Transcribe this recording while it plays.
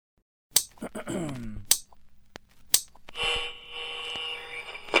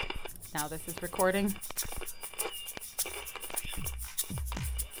Now this is recording.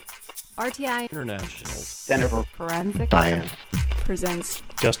 RTI International Center for Forensic Science presents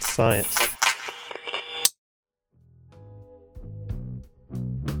Just Science.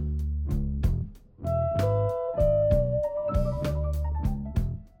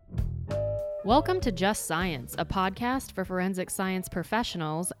 Welcome to Just Science, a podcast for forensic science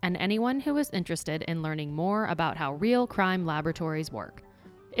professionals and anyone who is interested in learning more about how real crime laboratories work.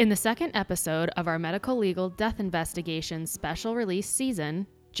 In the second episode of our medical legal death investigation special release season,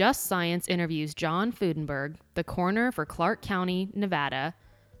 Just Science interviews John Fudenberg, the coroner for Clark County, Nevada.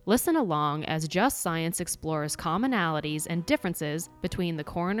 Listen along as Just Science explores commonalities and differences between the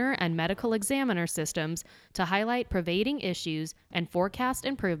coroner and medical examiner systems to highlight pervading issues and forecast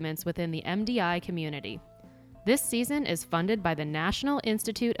improvements within the MDI community. This season is funded by the National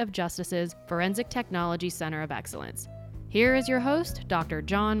Institute of Justice's Forensic Technology Center of Excellence. Here is your host, Dr.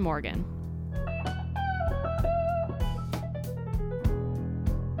 John Morgan.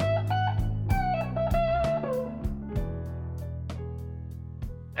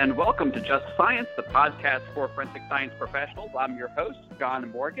 And welcome to Just Science, the podcast for forensic science professionals. I'm your host,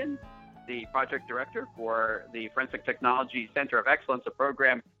 John Morgan, the project director for the Forensic Technology Center of Excellence, a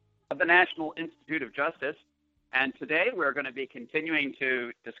program of the National Institute of Justice. And today we're going to be continuing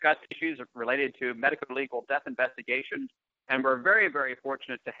to discuss issues related to medical legal death investigations. And we're very, very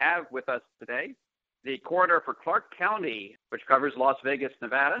fortunate to have with us today the coroner for Clark County, which covers Las Vegas,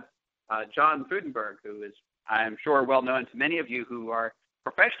 Nevada, John Fudenberg, who is, I'm sure, well known to many of you who are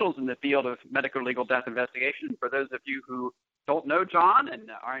professionals in the field of medical legal death investigation. For those of you who don't know John and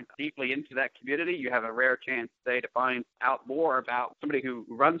aren't deeply into that community, you have a rare chance today to find out more about somebody who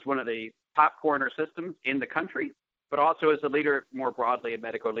runs one of the top coroner systems in the country, but also is a leader more broadly in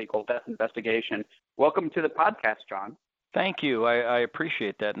medical legal death investigation. Welcome to the podcast, John. Thank you. I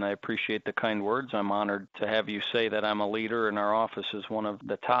appreciate that, and I appreciate the kind words. I'm honored to have you say that I'm a leader and our office is one of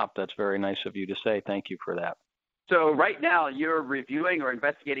the top. That's very nice of you to say. Thank you for that. So right now you're reviewing or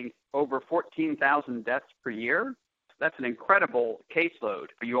investigating over 14,000 deaths per year. That's an incredible caseload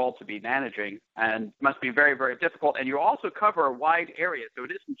for you all to be managing and must be very, very difficult. And you also cover a wide area. So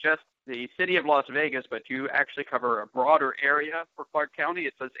it isn't just the city of Las Vegas, but you actually cover a broader area for Clark County.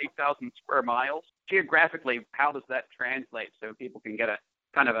 It says 8,000 square miles. Geographically, how does that translate so people can get a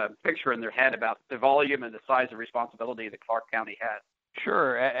kind of a picture in their head about the volume and the size of responsibility that Clark County has?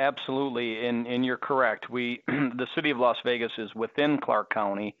 Sure, absolutely, and you're correct. The city of Las Vegas is within Clark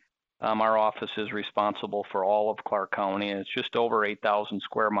County. Our office is responsible for all of Clark County, and it's just over 8,000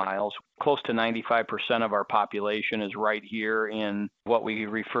 square miles. Close to 95% of our population is right here in what we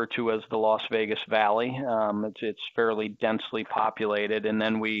refer to as the Las Vegas Valley. It's fairly densely populated, and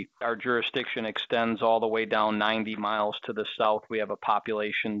then our jurisdiction extends all the way down 90 miles to the south. We have a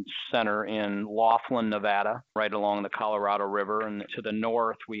population center in Laughlin, Nevada, right along the Colorado River, and to the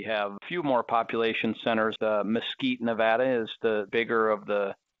north we have a few more population centers. Mesquite, Nevada is the bigger of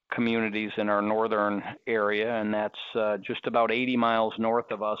the communities in our northern area, and that's just about 80 miles north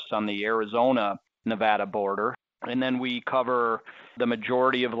of us on the Arizona-Nevada border. And then we cover the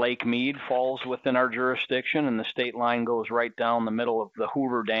majority of Lake Mead falls within our jurisdiction, and the state line goes right down the middle of the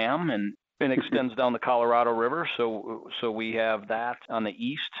Hoover Dam and extends down the Colorado River. So we have that on the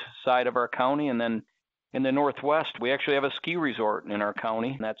east side of our county, and then in the northwest, we actually have a ski resort in our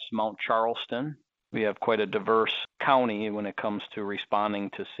county, and that's Mount Charleston. We have quite a diverse county when it comes to responding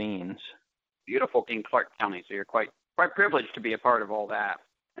to scenes. Beautiful in Clark County, so you're quite privileged to be a part of all that.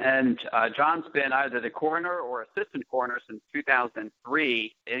 And John's been either the coroner or assistant coroner since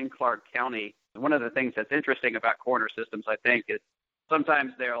 2003 in Clark County. One of the things that's interesting about coroner systems, I think, is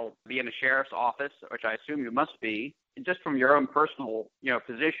sometimes they'll be in a sheriff's office, which I assume you must be. And just from your own personal,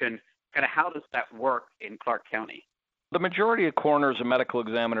 position, kind of how does that work in Clark County? The majority of coroners and medical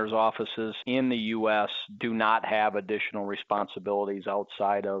examiners' offices in the U.S. do not have additional responsibilities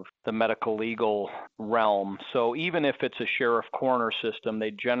outside of the medical legal realm. So even if it's a sheriff-coroner system,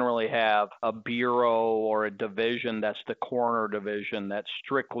 they generally have a bureau or a division that's the coroner division that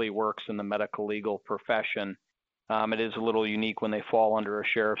strictly works in the medical legal profession. It is a little unique when they fall under a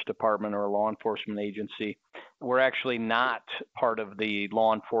sheriff's department or a law enforcement agency. We're actually not part of the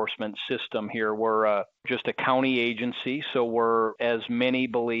law enforcement system here. We're just a county agency, so we're, as many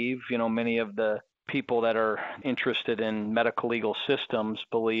believe, many of the people that are interested in medical legal systems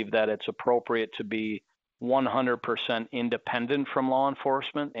believe that it's appropriate to be 100% independent from law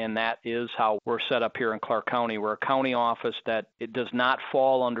enforcement, and that is how we're set up here in Clark County. We're a county office that it does not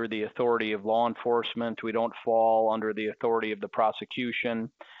fall under the authority of law enforcement. We don't fall under the authority of the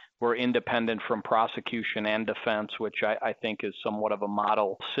prosecution. we're independent from prosecution and defense, which I think is somewhat of a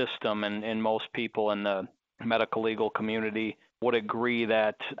model system. And most people in the medical legal community would agree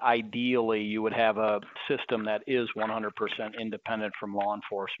that ideally you would have a system that is 100% independent from law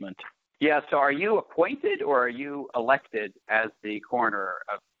enforcement. Yeah, so are you appointed or are you elected as the coroner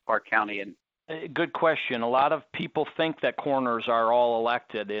of Clark County? And good question. A lot of people think that coroners are all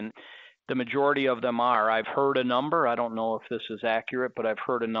elected, and the majority of them are. I've heard a number, I don't know if this is accurate, but I've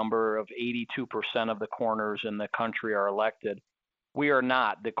heard a number of 82% of the coroners in the country are elected. We are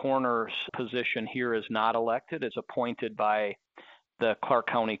not. The coroner's position here is not elected. It's appointed by the Clark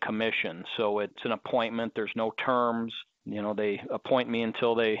County Commission. So it's an appointment. There's no terms. They appoint me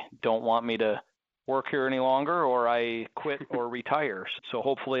until they don't want me to work here any longer, or I quit or retire. So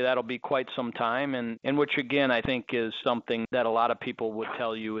hopefully that'll be quite some time, and which again I think is something that a lot of people would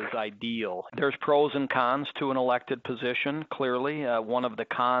tell you is ideal. There's pros and cons to an elected position, clearly. One of the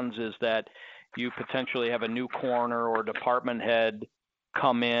cons is that you potentially have a new coroner or department head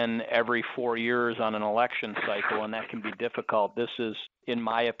come in every 4 years on an election cycle, and that can be difficult. This is, in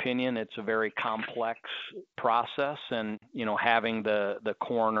my opinion, it's a very complex process, and having the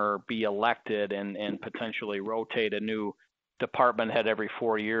coroner be elected and potentially rotate a new department head every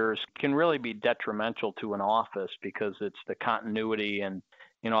 4 years can really be detrimental to an office because it's the continuity. And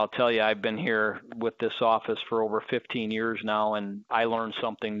I'll tell you, I've been here with this office for over 15 years now, and I learn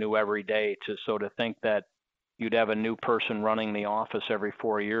something new every day. So to think that you'd have a new person running the office every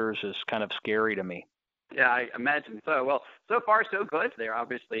 4 years is kind of scary to me. Yeah, I imagine so. Well, so far so good. They're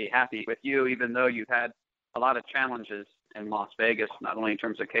obviously happy with you, even though you've had a lot of challenges in Las Vegas, not only in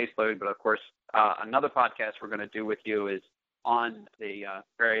terms of caseload, but of course, another podcast we're going to do with you is on the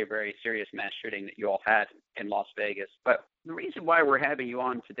very, very serious mass shooting that you all had in Las Vegas. But the reason why we're having you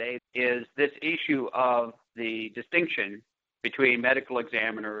on today is this issue of the distinction between medical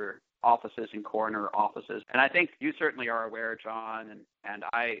examiner offices and coroner offices. And I think you certainly are aware, John, and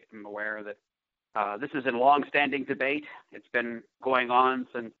I am aware that this is a long-standing debate. It's been going on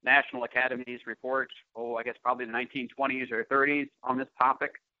since National Academies report, I guess probably the 1920s or 30s on this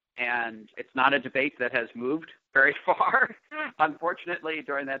topic. And it's not a debate that has moved very far, unfortunately,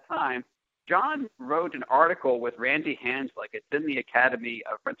 during that time. John wrote an article with Randy Hanslick. It's in the Academy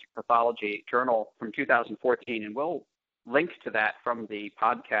of Forensic Pathology Journal from 2014, and we'll link to that from the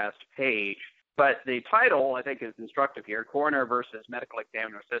podcast page. But the title, I think, is instructive here: Coroner versus Medical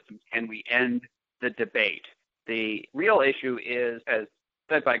Examiner Systems, Can We End the Debate? The real issue is, as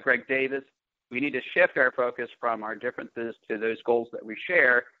said by Greg Davis, we need to shift our focus from our differences to those goals that we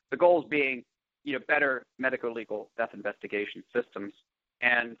share, the goals being better medical legal death investigation systems.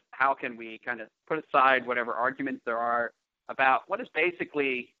 And how can we kind of put aside whatever arguments there are about what is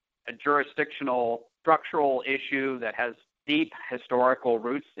basically a jurisdictional structural issue that has deep historical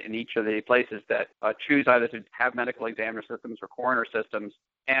roots in each of the places that choose either to have medical examiner systems or coroner systems,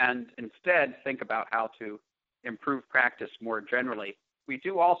 and instead think about how to improve practice more generally. We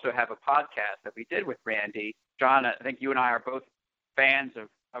do also have a podcast that we did with Randy. John, I think you and I are both fans of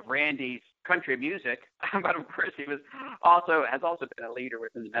Randy's country music, but of course he has also been a leader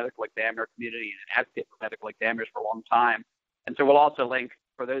within the medical examiner community and an advocate for medical examiners for a long time. And so we'll also link,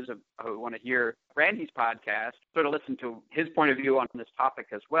 for those who want to hear Randy's podcast, sort of listen to his point of view on this topic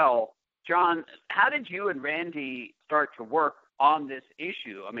as well. John, how did you and Randy start to work on this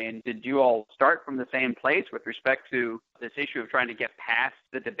issue? I mean, did you all start from the same place with respect to this issue of trying to get past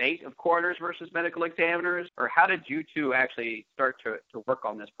the debate of coroners versus medical examiners? Or how did you two actually start to work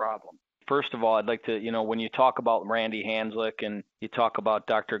on this problem? First of all, I'd like to, when you talk about Randy Hanslick and you talk about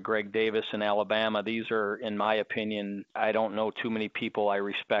Dr. Greg Davis in Alabama, these are, in my opinion, I don't know too many people I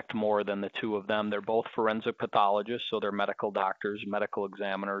respect more than the two of them. They're both forensic pathologists, so they're medical doctors, medical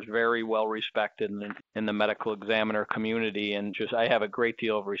examiners, very well respected in the medical examiner community, and I have a great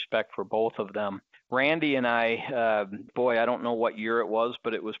deal of respect for both of them. Randy and I, I don't know what year it was,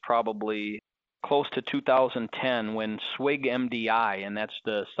 but it was probably close to 2010 when SWIG MDI, and that's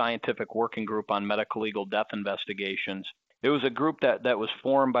the Scientific Working Group on Medical Legal Death Investigations. It was a group that was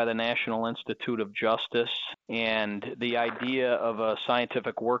formed by the National Institute of Justice, and the idea of a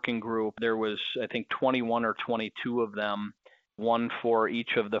scientific working group, there was, I think, 21 or 22 of them, one for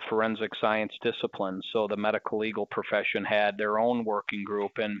each of the forensic science disciplines. So the medical legal profession had their own working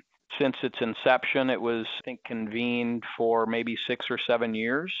group, and since its inception, it was, I think, convened for maybe 6 or 7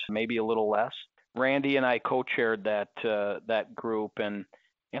 years, maybe a little less. Randy and I co-chaired that group, and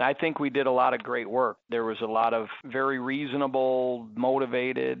I think we did a lot of great work. There was a lot of very reasonable,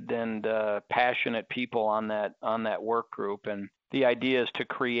 motivated, and passionate people on that work group. And the idea is to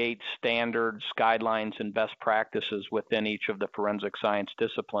create standards, guidelines, and best practices within each of the forensic science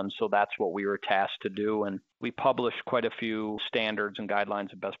disciplines. So that's what we were tasked to do. And we published quite a few standards and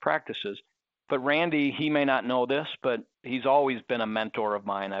guidelines and best practices. But Randy, he may not know this, but he's always been a mentor of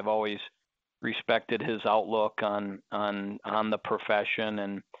mine. I've always respected his outlook on the profession.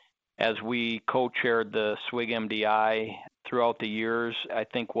 And as we co-chaired the SWIG MDI throughout the years, I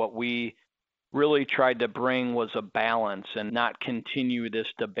think what we really tried to bring was a balance and not continue this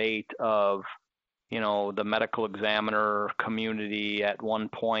debate of, the medical examiner community at one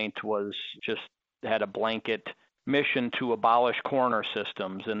point was just had a blanket mission to abolish coroner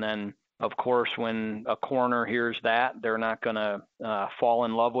systems. And then, of course, when a coroner hears that, they're not going to fall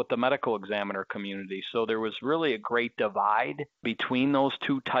in love with the medical examiner community. So there was really a great divide between those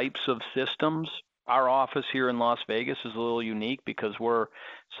two types of systems. Our office here in Las Vegas is a little unique because we're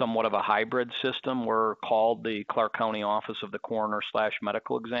somewhat of a hybrid system. We're called the Clark County Office of the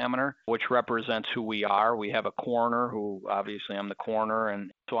Coroner/Medical Examiner, which represents who we are. We have a coroner who, obviously, I'm the coroner,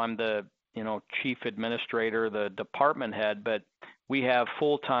 and so I'm the chief administrator, the department head, but we have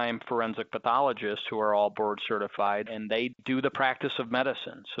full-time forensic pathologists who are all board certified, and they do the practice of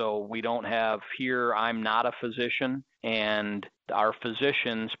medicine. So we don't have here, I'm not a physician, and our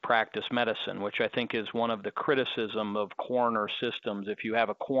physicians practice medicine, which I think is one of the criticism of coroner systems. If you have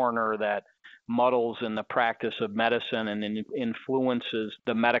a coroner that muddles in the practice of medicine and influences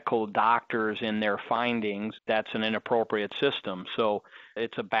the medical doctors in their findings, that's an inappropriate system. So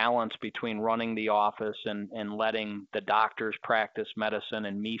it's a balance between running the office and letting the doctors practice medicine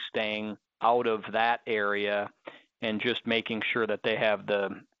and me staying out of that area and just making sure that they have the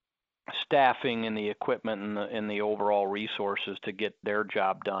staffing and the equipment and the overall resources to get their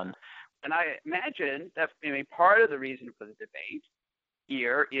job done. And I imagine that part of the reason for the debate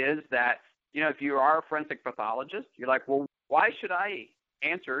here is that, if you are a forensic pathologist, you're like, well, why should I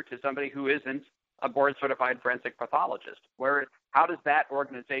answer to somebody who isn't a board-certified forensic pathologist? How does that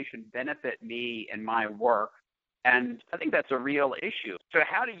organization benefit me in my work? And I think that's a real issue. So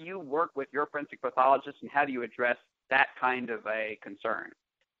how do you work with your forensic pathologists, and how do you address that kind of a concern?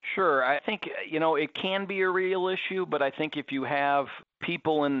 Sure. I think, it can be a real issue, but I think if you have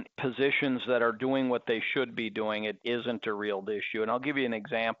people in positions that are doing what they should be doing, it isn't a real issue. And I'll give you an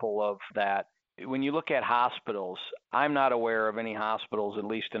example of that. When you look at hospitals, I'm not aware of any hospitals, at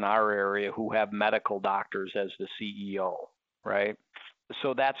least in our area, who have medical doctors as the CEO, right?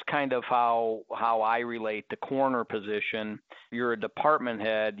 So that's kind of how I relate the coroner position. You're a department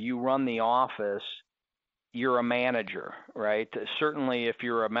head, you run the office, you're a manager, right? Certainly if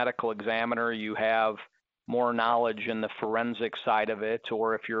you're a medical examiner, you have more knowledge in the forensic side of it,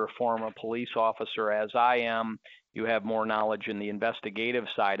 or if you're a former police officer, as I am, you have more knowledge in the investigative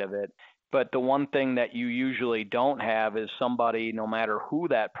side of it. But the one thing that you usually don't have is somebody, no matter who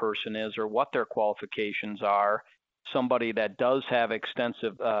that person is or what their qualifications are, somebody that does have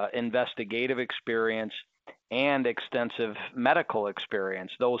extensive investigative experience and extensive medical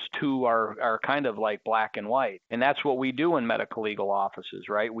experience. Those two are kind of like black and white. And that's what we do in medical legal offices,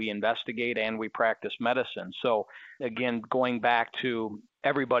 right? We investigate and we practice medicine. So again, going back to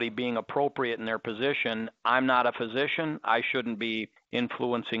everybody being appropriate in their position, I'm not a physician. I shouldn't be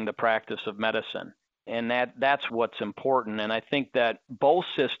influencing the practice of medicine. And that's what's important. And I think that both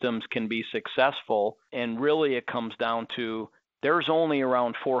systems can be successful. And really it comes down to there's only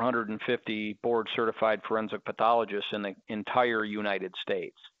around 450 board-certified forensic pathologists in the entire United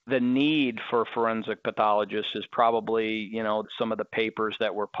States. The need for forensic pathologists is probably, some of the papers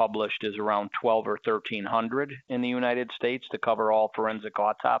that were published is around 12 or 1,300 in the United States to cover all forensic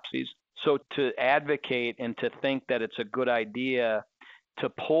autopsies. So to advocate and to think that it's a good idea to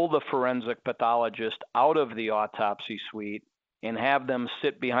pull the forensic pathologist out of the autopsy suite and have them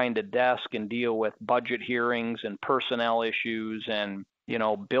sit behind a desk and deal with budget hearings and personnel issues and,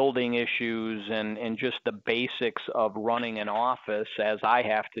 building issues and just the basics of running an office, as I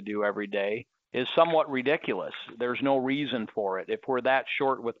have to do every day, is somewhat ridiculous. There's no reason for it. If we're that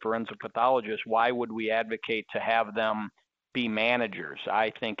short with forensic pathologists, why would we advocate to have them be managers?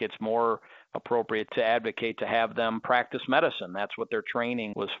 I think it's more appropriate to advocate to have them practice medicine. That's what their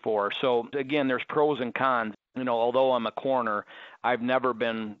training was for. So again, there's pros and cons. Although I'm a coroner, I've never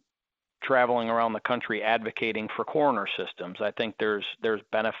been traveling around the country advocating for coroner systems. I think there's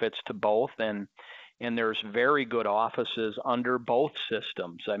benefits to both, and there's very good offices under both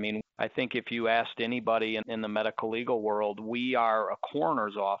systems. I think if you asked anybody in the medical legal world, we are a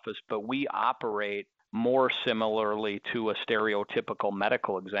coroner's office, but we operate more similarly to a stereotypical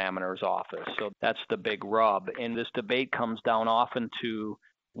medical examiner's office. So that's the big rub. And this debate comes down often to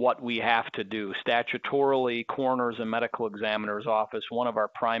what we have to do. Statutorily, coroners and medical examiners' office, one of our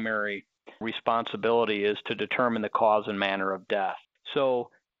primary responsibility is to determine the cause and manner of death. So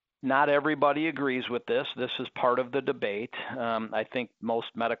not everybody agrees with this. This is part of the debate. I think most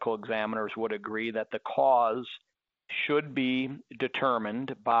medical examiners would agree that the cause should be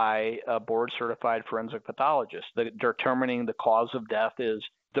determined by a board-certified forensic pathologist. Determining the cause of death is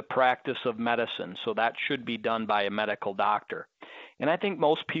the practice of medicine, so that should be done by a medical doctor. And I think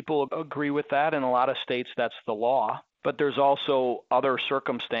most people agree with that. In a lot of states, that's the law. But there's also other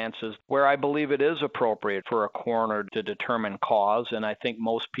circumstances where I believe it is appropriate for a coroner to determine cause, and I think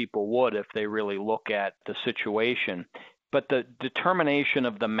most people would if they really look at the situation. But the determination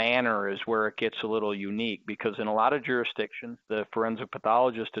of the manner is where it gets a little unique, because in a lot of jurisdictions, the forensic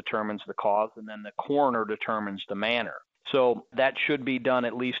pathologist determines the cause and then the coroner determines the manner. So that should be done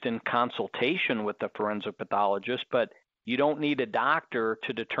at least in consultation with the forensic pathologist, but you don't need a doctor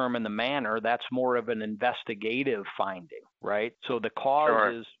to determine the manner. That's more of an investigative finding, right? So the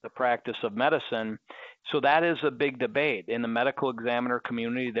cause is the practice of medicine. So that is a big debate. In the medical examiner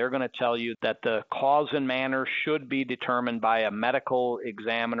community, they're going to tell you that the cause and manner should be determined by a medical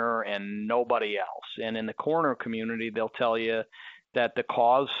examiner and nobody else. And in the coroner community, they'll tell you that the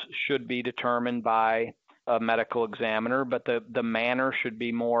cause should be determined by a medical examiner, but the manner should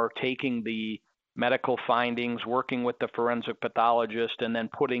be more taking the medical findings, working with the forensic pathologist, and then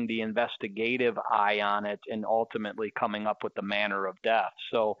putting the investigative eye on it and ultimately coming up with the manner of death.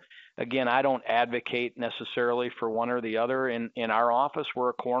 So again, I don't advocate necessarily for one or the other. In our office,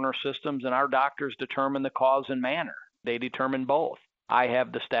 we're a coroner systems, and our doctors determine the cause and manner. They determine both. I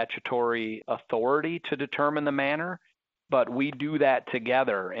have the statutory authority to determine the manner, but we do that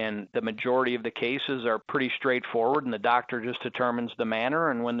together, and the majority of the cases are pretty straightforward, and the doctor just determines the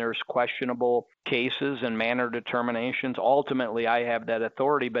manner. And when there's questionable cases and manner determinations, ultimately I have that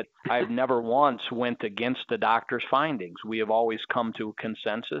authority, but I've never once went against the doctor's findings. We have always come to a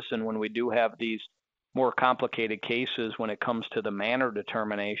consensus, and when we do have these more complicated cases when it comes to the manner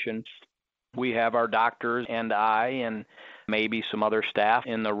determination, we have our doctors and I and maybe some other staff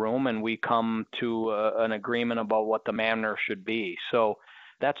in the room, and we come to an agreement about what the manner should be. So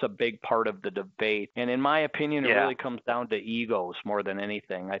that's a big part of the debate. And in my opinion, it really comes down to egos more than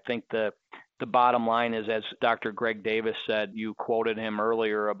anything. I think the bottom line is, as Dr. Greg Davis said, you quoted him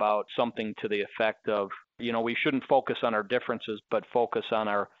earlier about something to the effect of, we shouldn't focus on our differences, but focus on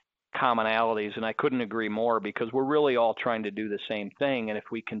our commonalities. And I couldn't agree more, because we're really all trying to do the same thing. And if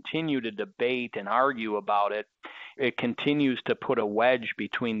we continue to debate and argue about it, it continues to put a wedge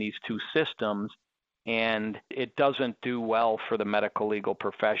between these two systems, and it doesn't do well for the medical legal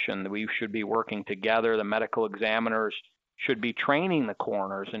profession. We should be working together. The medical examiners should be training the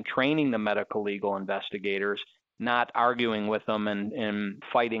coroners and training the medical legal investigators, not arguing with them and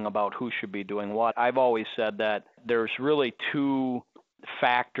fighting about who should be doing what. I've always said that there's really two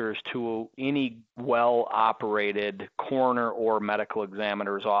factors to any well-operated coroner or medical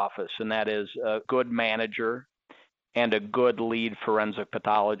examiner's office, and that is a good manager and a good lead forensic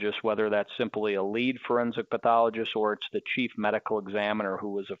pathologist, whether that's simply a lead forensic pathologist or it's the chief medical examiner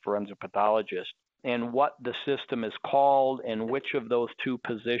who is a forensic pathologist. And what the system is called and which of those two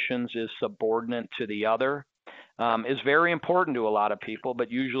positions is subordinate to the other is very important to a lot of people,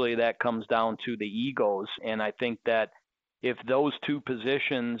 but usually that comes down to the egos. And I think that if those two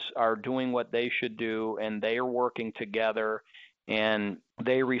positions are doing what they should do and they are working together and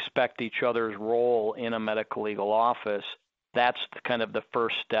they respect each other's role in a medical legal office, that's kind of the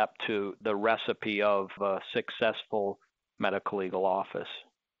first step to the recipe of a successful medical legal office.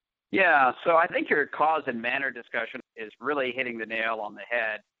 Yeah, so I think your cause and manner discussion is really hitting the nail on the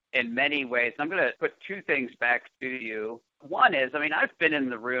head in many ways. I'm going to put two things back to you. One is, I've been in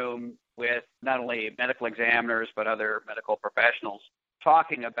the room with not only medical examiners, but other medical professionals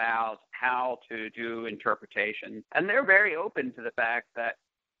talking about how to do interpretation. And they're very open to the fact that,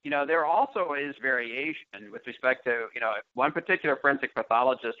 there also is variation with respect to, if one particular forensic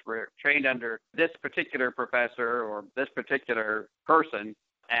pathologist were trained under this particular professor or this particular person,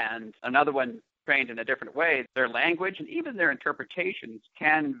 and another one trained in a different way, their language and even their interpretations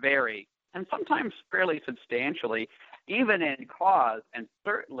can vary, and sometimes fairly substantially, even in cause and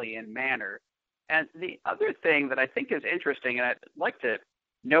certainly in manner. And the other thing that I think is interesting, and I'd like to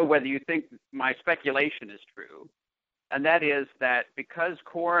know whether you think my speculation is true, and that is that because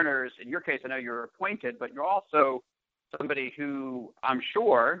coroners, in your case, I know you're appointed, but you're also somebody who I'm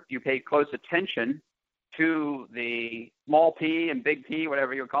sure you pay close attention to the small p and big P,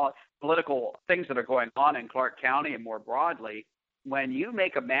 whatever you call it, political things that are going on in Clark County and more broadly. When you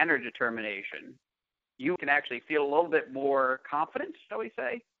make a manner determination, you can actually feel a little bit more confident, shall we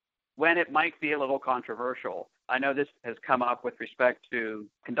say, when it might be a little controversial. I know this has come up with respect to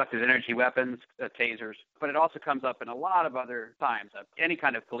conducted energy weapons, tasers, but it also comes up in a lot of other times. Any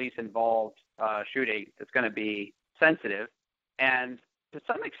kind of police-involved shooting is going to be sensitive. And to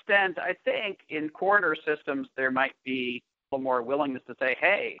some extent, I think in coroner systems, there might be a little more willingness to say,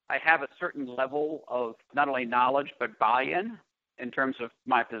 hey, I have a certain level of not only knowledge, but buy-in in terms of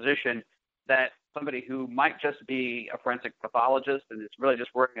my position, that somebody who might just be a forensic pathologist and is really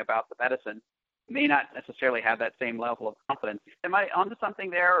just worrying about the medicine may not necessarily have that same level of confidence. Am I onto something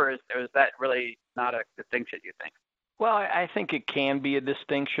there, or is that really not a distinction, you think? Well, I think it can be a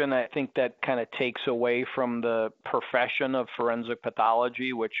distinction. I think that kind of takes away from the profession of forensic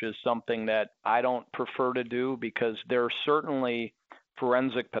pathology, which is something that I don't prefer to do, because there are certainly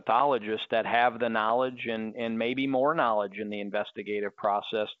forensic pathologists that have the knowledge and maybe more knowledge in the investigative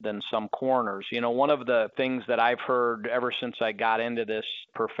process than some coroners. You know, one of the things that I've heard ever since I got into this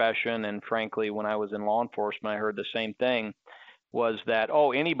profession, and frankly, when I was in law enforcement, I heard the same thing, was that,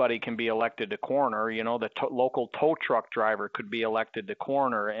 anybody can be elected to coroner. You know, the local tow truck driver could be elected to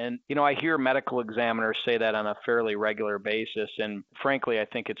coroner. And, you know, I hear medical examiners say that on a fairly regular basis. And frankly, I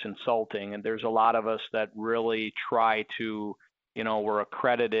think it's insulting. And there's a lot of us that really try to, you know, we're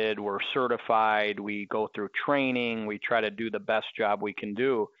accredited, we're certified, we go through training, we try to do the best job we can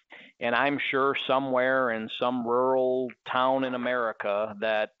do. And I'm sure somewhere in some rural town in America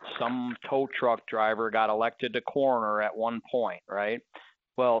that some tow truck driver got elected to coroner at one point, right?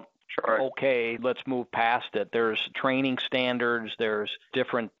 Well, sure. Okay, let's move past it. There's training standards, there's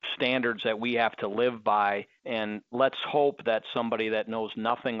different standards that we have to live by, and let's hope that somebody that knows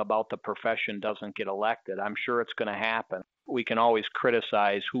nothing about the profession doesn't get elected. I'm sure it's going to happen. We can always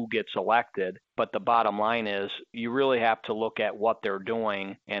criticize who gets elected, but the bottom line is you really have to look at what they're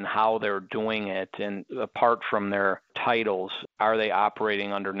doing and how they're doing it. And apart from their titles, are they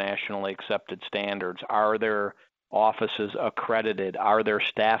operating under nationally accepted standards? Are their offices accredited? Are their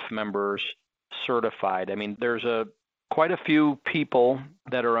staff members certified? I mean, there's quite a few people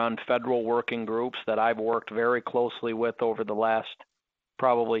that are on federal working groups that I've worked very closely with over the last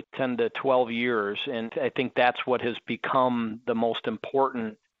probably 10 to 12 years. And I think that's what has become the most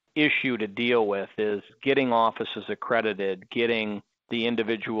important issue to deal with, is getting offices accredited, getting the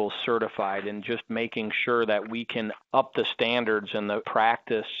individuals certified, and just making sure that we can up the standards and the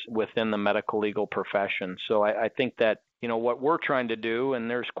practice within the medical legal profession. So I think that, you know, what we're trying to do, and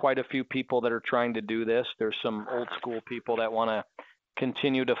there's quite a few people that are trying to do this. There's some old school people that want to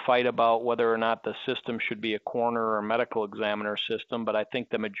continue to fight about whether or not the system should be a coroner or medical examiner system. But I think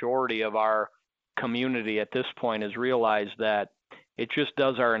the majority of our community at this point has realized that it just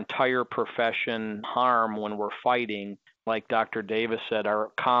does our entire profession harm when we're fighting. Like Dr. Davis said,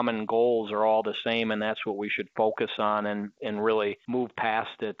 our common goals are all the same, and that's what we should focus on and really move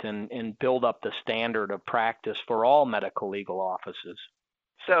past it and build up the standard of practice for all medical legal offices.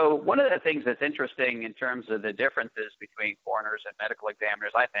 So one of the things that's interesting in terms of the differences between coroners and medical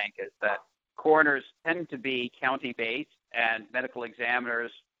examiners, I think, is that coroners tend to be county-based and medical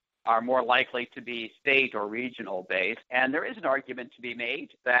examiners are more likely to be state or regional-based. And there is an argument to be made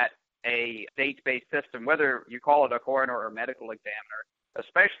that a state-based system, whether you call it a coroner or medical examiner,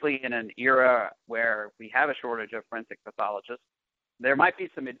 especially in an era where we have a shortage of forensic pathologists, there might be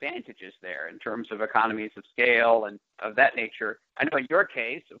some advantages there in terms of economies of scale and of that nature. I know in your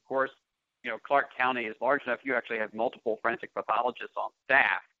case, of course, you know, Clark County is large enough, you actually have multiple forensic pathologists on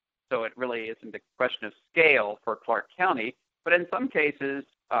staff. So it really isn't a question of scale for Clark County. But in some cases,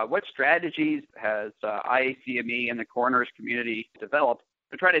 what strategies has IACME and the coroners community developed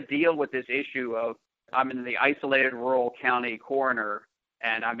to try to deal with this issue of, I'm in the isolated rural county coroner,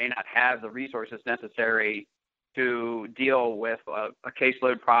 and I may not have the resources necessary to deal with a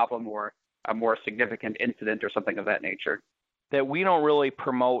caseload problem or a more significant incident or something of that nature? That we don't really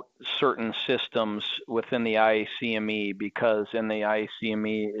promote certain systems within the IACME, because in the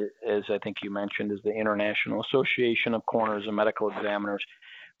IACME, as I think you mentioned, is the International Association of Coroners and Medical Examiners.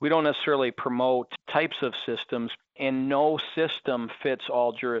 We don't necessarily promote types of systems, and no system fits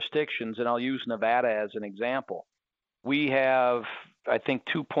all jurisdictions. And I'll use Nevada as an example. We have, I think,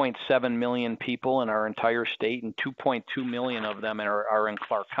 2.7 million people in our entire state, and 2.2 million of them are in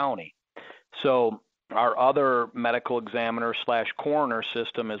Clark County. So our other medical examiner / coroner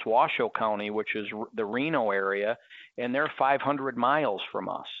system is Washoe County, which is the Reno area, and they're 500 miles from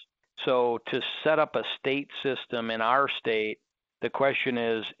us. So to set up a state system in our state, the question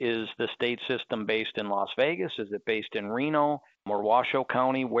is the state system based in Las Vegas? Is it based in Reno or Washoe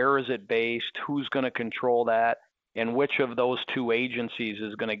County? Where is it based? Who's going to control that? And which of those two agencies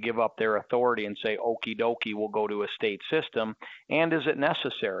is going to give up their authority and say, okie dokie, we'll go to a state system? And is it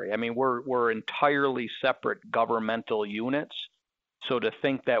necessary? I mean, we're entirely separate governmental units. So to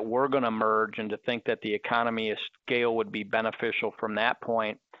think that we're going to merge and to think that the economy of scale would be beneficial from that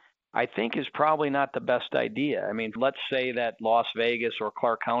point, I think is probably not the best idea. I mean, let's say that Las Vegas or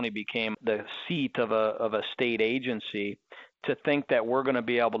Clark County became the seat of a state agency. To think that we're going to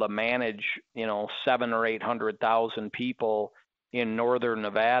be able to manage, 700,000 or 800,000 people in northern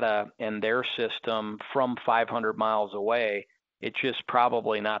Nevada and their system from 500 miles away, it's just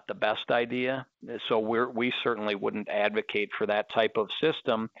probably not the best idea. So we certainly wouldn't advocate for that type of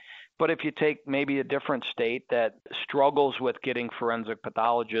system. But if you take maybe a different state that struggles with getting forensic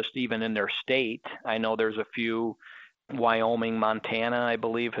pathologists even in their state, I know there's a few. Wyoming, Montana, I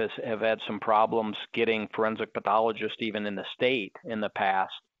believe, have had some problems getting forensic pathologists even in the state in the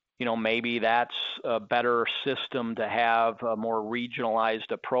past. Maybe that's a better system to have a more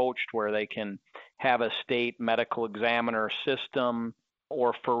regionalized approach where they can have a state medical examiner system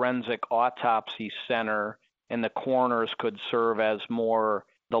or forensic autopsy center, and the coroners could serve as more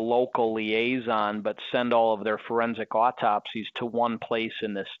the local liaison, but send all of their forensic autopsies to one place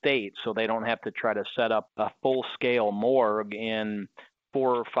in the state so they don't have to try to set up a full-scale morgue in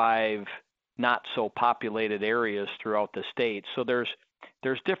 4 or 5 not-so-populated areas throughout the state. So there's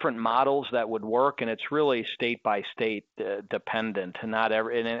different models that would work, and it's really state-by-state dependent. And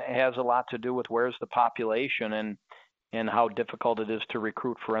it has a lot to do with where's the population and how difficult it is to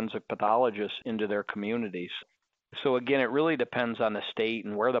recruit forensic pathologists into their communities. So again, it really depends on the state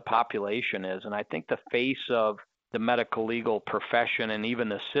and where the population is. And I think the face of the medical legal profession and even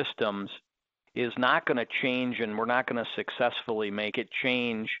the systems is not going to change, and we're not going to successfully make it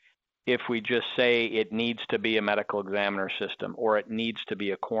change if we just say it needs to be a medical examiner system or it needs to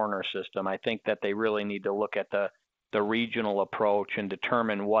be a coroner system. I think that they really need to look at the regional approach and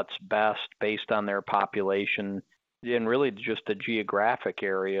determine what's best based on their population and really just the geographic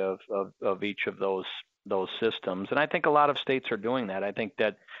area of each of those systems. And I think a lot of states are doing that. I think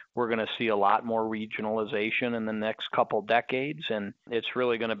that we're going to see a lot more regionalization in the next couple decades, and it's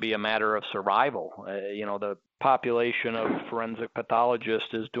really going to be a matter of survival. The population of forensic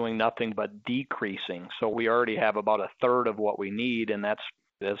pathologists is doing nothing but decreasing. So we already have about a third of what we need, and that's,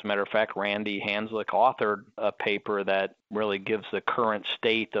 as a matter of fact, Randy Hanslick authored a paper that really gives the current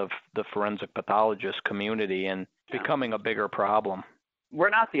state of the forensic pathologist community, and becoming a bigger problem. We're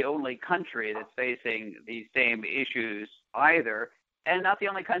not the only country that's facing these same issues either, and not the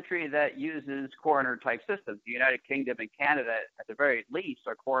only country that uses coroner-type systems. The United Kingdom and Canada, at the very least,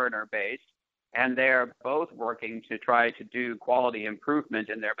 are coroner-based, and they're both working to try to do quality improvement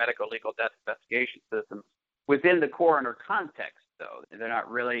in their medical legal death investigation systems within the coroner context, though. They're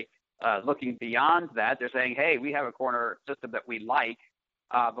not really looking beyond that. They're saying, hey, we have a coroner system that we like,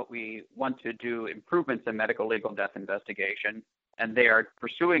 but we want to do improvements in medical legal death investigation, and they are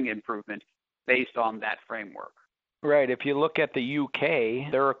pursuing improvement based on that framework. Right. If you look at the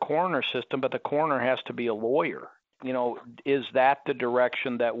UK, they're a coroner system, but the coroner has to be a lawyer. Is that the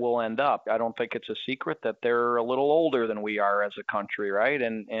direction that we'll end up? I don't think it's a secret that they're a little older than we are as a country, right?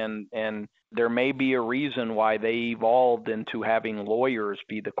 And there may be a reason why they evolved into having lawyers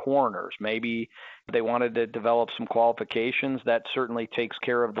be the coroners. Maybe they wanted to develop some qualifications. That certainly takes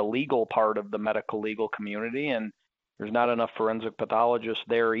care of the legal part of the medical legal community, and there's not enough forensic pathologists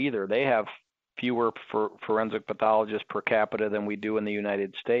there either. They have fewer forensic pathologists per capita than we do in the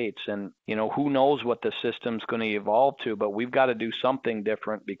United States. And, who knows what the system's going to evolve to, but we've got to do something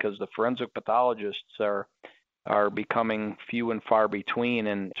different because the forensic pathologists are becoming few and far between,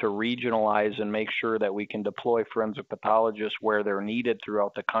 and to regionalize and make sure that we can deploy forensic pathologists where they're needed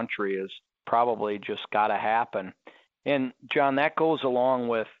throughout the country is probably just got to happen. And John, that goes along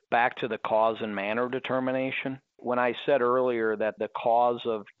with back to the cause and manner determination. When I said earlier that the cause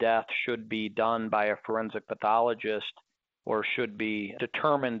of death should be done by a forensic pathologist or should be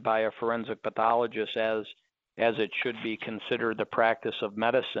determined by a forensic pathologist as it should be considered the practice of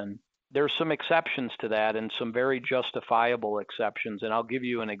medicine, there's some exceptions to that and some very justifiable exceptions. And I'll give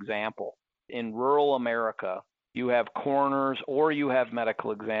you an example. In rural America, you have coroners or you have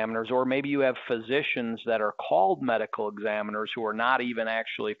medical examiners, or maybe you have physicians that are called medical examiners who are not even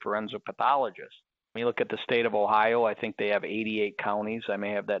actually forensic pathologists. When you look at the state of Ohio, I think they have 88 counties. I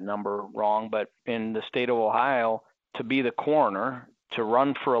may have that number wrong, but in the state of Ohio, to be the coroner, to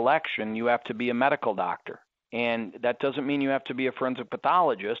run for election, you have to be a medical doctor. And that doesn't mean you have to be a forensic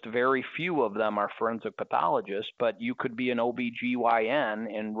pathologist. Very few of them are forensic pathologists, but you could be an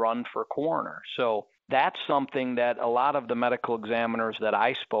OBGYN and run for coroner. So that's something that a lot of the medical examiners that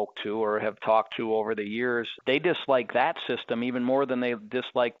I spoke to or have talked to over the years, they dislike that system even more than they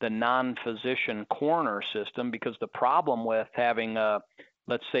dislike the non-physician coroner system, because the problem with having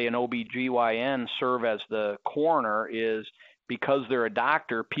let's say an OBGYN serve as the coroner is because they're a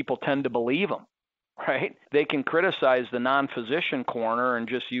doctor, people tend to believe them. Right? They can criticize the non-physician coroner and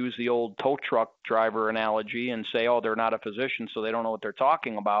just use the old tow truck driver analogy and say, oh, they're not a physician, so they don't know what they're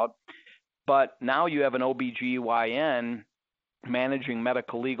talking about. But now you have an OBGYN managing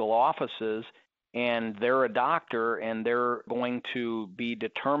medical legal offices, and they're a doctor, and they're going to be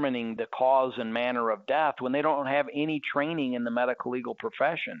determining the cause and manner of death when they don't have any training in the medical legal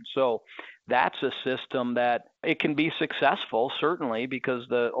profession. So that's a system that it can be successful, certainly, because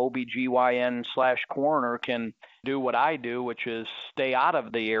the OBGYN/coroner can do what I do, which is stay out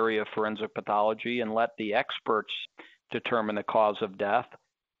of the area of forensic pathology and let the experts determine the cause of death.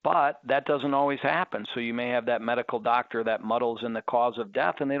 But that doesn't always happen. So you may have that medical doctor that muddles in the cause of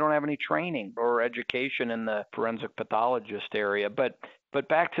death, and they don't have any training or education in the forensic pathologist area. But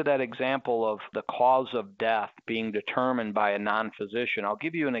back to that example of the cause of death being determined by a non-physician, I'll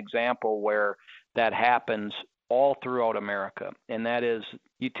give you an example where that happens all throughout America. And that is,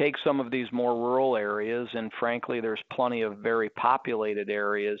 you take some of these more rural areas, and frankly, there's plenty of very populated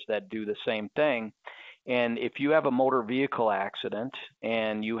areas that do the same thing. And if you have a motor vehicle accident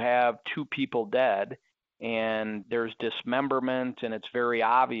and you have 2 people dead and there's dismemberment and it's very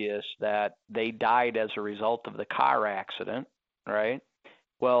obvious that they died as a result of the car accident, right?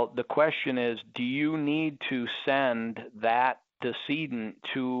 Well, the question is, do you need to send that decedent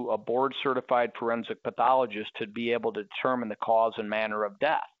to a board-certified forensic pathologist to be able to determine the cause and manner of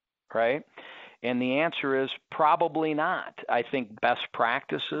death, right? And the answer is probably not. I think best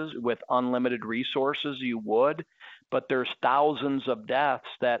practices with unlimited resources, you would, but there's thousands of deaths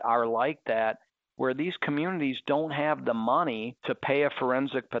that are like that where these communities don't have the money to pay a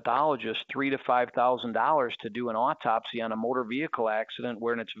forensic pathologist $3,000 to $5,000 to do an autopsy on a motor vehicle accident,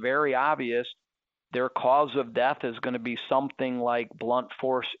 where it's very obvious their cause of death is going to be something like blunt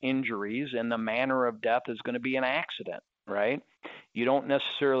force injuries, and the manner of death is going to be an accident, right? You don't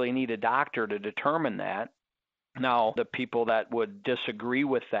necessarily need a doctor to determine that. Now, the people that would disagree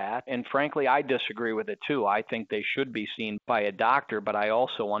with that, and frankly, I disagree with it too. I think they should be seen by a doctor, but I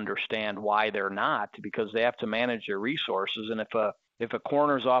also understand why they're not, because they have to manage their resources. And if a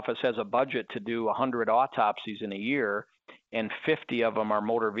coroner's office has a budget to do 100 autopsies in a year, and 50 of them are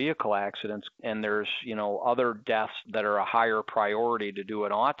motor vehicle accidents, and there's, other deaths that are a higher priority to do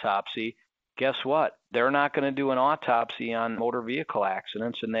an autopsy, guess what? They're not going to do an autopsy on motor vehicle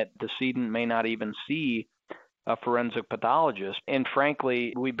accidents, and that decedent may not even see a forensic pathologist. And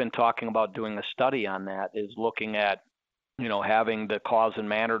frankly, we've been talking about doing a study on that, is looking at, having the cause and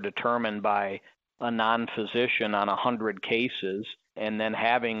manner determined by a non-physician on 100 cases, and then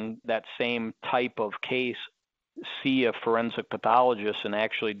having that same type of case see a forensic pathologist and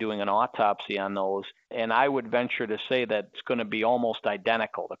actually doing an autopsy on those. And I would venture to say that it's going to be almost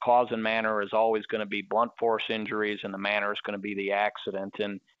identical. The cause and manner is always going to be blunt force injuries, and the manner is going to be the accident.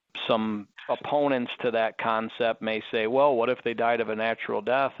 And some opponents to that concept may say, well, what if they died of a natural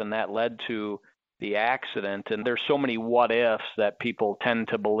death and that led to the accident? And there's so many what ifs that people tend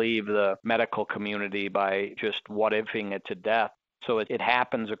to believe the medical community by just what ifing it to death. So it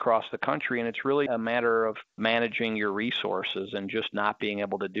happens across the country, and it's really a matter of managing your resources and just not being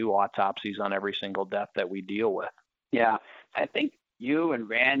able to do autopsies on every single death that we deal with. Yeah, I think you and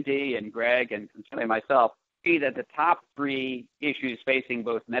Randy and Greg and certainly myself see that the top 3 issues facing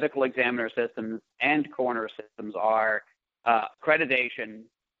both medical examiner systems and coroner systems are accreditation,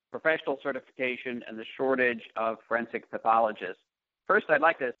 professional certification, and the shortage of forensic pathologists. First, I'd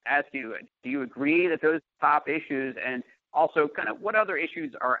like to ask you, do you agree that those top issues, and also kind of what other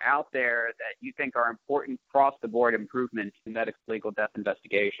issues are out there that you think are important across-the-board improvements in medical legal death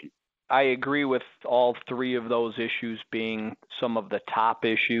investigation? I agree with all 3 of those issues being some of the top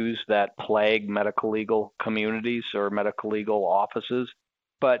issues that plague medical legal communities or medical legal offices.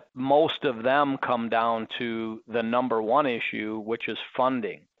 But most of them come down to the number 1 issue, which is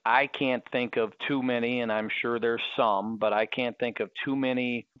funding. I can't think of too many, and I'm sure there's some, but I can't think of too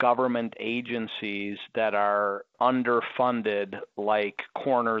many government agencies that are underfunded like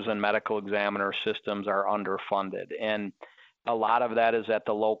coroners and medical examiner systems are underfunded. And a lot of that is at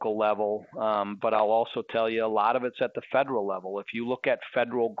the local level, but I'll also tell you a lot of it's at the federal level. If you look at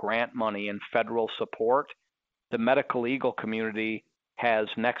federal grant money and federal support, the medical legal community has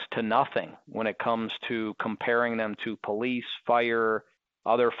next to nothing when it comes to comparing them to police, fire,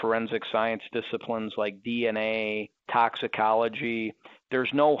 other forensic science disciplines like DNA, toxicology.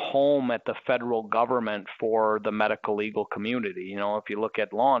 There's no home at the federal government for the medical legal community. If you look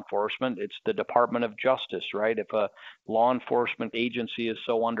at law enforcement, it's the Department of Justice, right? If a law enforcement agency is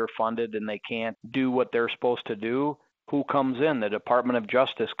so underfunded and they can't do what they're supposed to do, who comes in? The Department of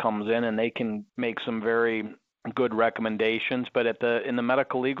Justice comes in, and they can make some very good recommendations. But in the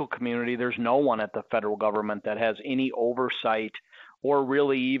medical legal community, there's no one at the federal government that has any oversight or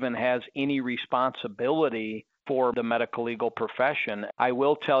really even has any responsibility for the medical legal profession. I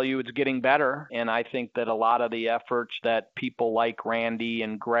will tell you it's getting better, and I think that a lot of the efforts that people like Randy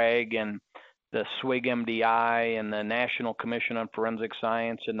and Greg and the SWIG MDI and the National Commission on Forensic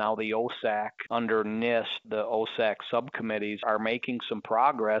Science and now the OSAC under NIST, the OSAC subcommittees are making some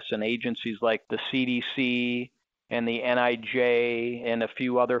progress, and agencies like the CDC and the NIJ and a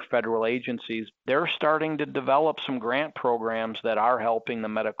few other federal agencies, they're starting to develop some grant programs that are helping the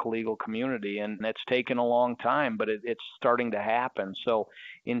medical legal community. And it's taken a long time, but it's starting to happen. So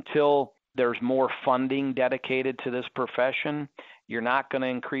until there's more funding dedicated to this profession, you're not going to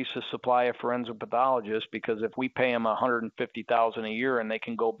increase the supply of forensic pathologists, because if we pay them $150,000 a year and they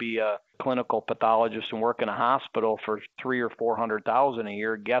can go be a clinical pathologist and work in a hospital for $300,000 or $400,000 a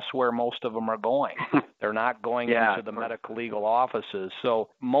year, guess where most of them are going? They're not going into the medical legal offices. So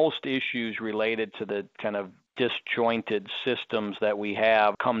most issues related to the kind of disjointed systems that we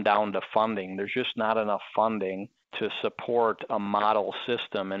have come down to funding. There's just not enough funding to support a model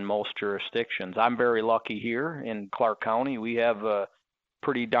system in most jurisdictions. I'm very lucky here in Clark County. We have a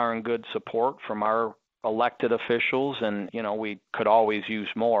pretty darn good support from our elected officials, and we could always use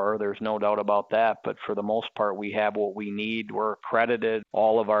more. There's no doubt about that, but for the most part we have what we need. We're accredited.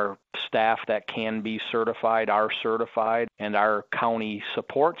 All of our staff that can be certified are certified, and our county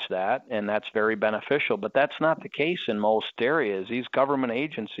supports that, and that's very beneficial. But that's not the case in most areas. These government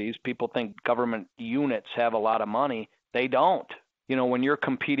agencies, people think government units have a lot of money. They don't. When you're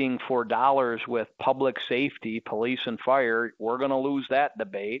competing for dollars with public safety, police and fire, we're going to lose that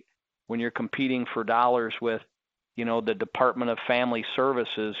debate. When you're competing for dollars with, the Department of Family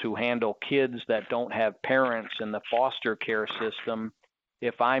Services, who handle kids that don't have parents in the foster care system,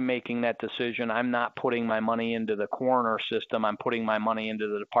 if I'm making that decision, I'm not putting my money into the coroner system. I'm putting my money into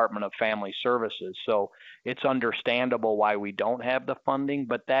the Department of Family Services. So it's understandable why we don't have the funding,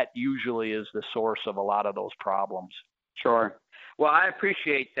 but that usually is the source of a lot of those problems. Sure. Well, I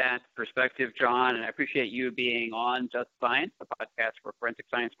appreciate that perspective, John, and I appreciate you being on Just Science, the podcast for forensic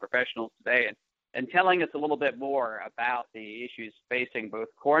science professionals today, and telling us a little bit more about the issues facing both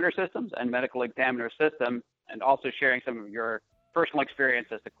coroner systems and medical examiner systems, and also sharing some of your personal experience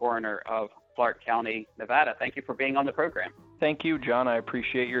as the coroner of Clark County, Nevada. Thank you for being on the program. Thank you, John. I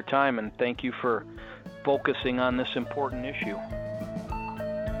appreciate your time, and thank you for focusing on this important issue.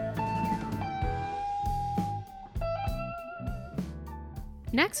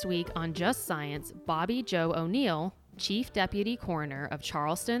 Next week on Just Science, Bobby Joe O'Neill, Chief Deputy Coroner of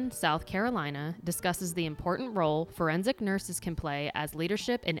Charleston, South Carolina, discusses the important role forensic nurses can play as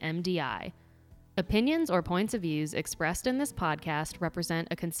leadership in MDI. Opinions or points of views expressed in this podcast represent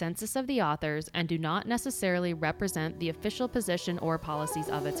a consensus of the authors and do not necessarily represent the official position or policies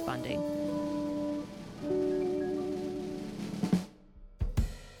of its funding.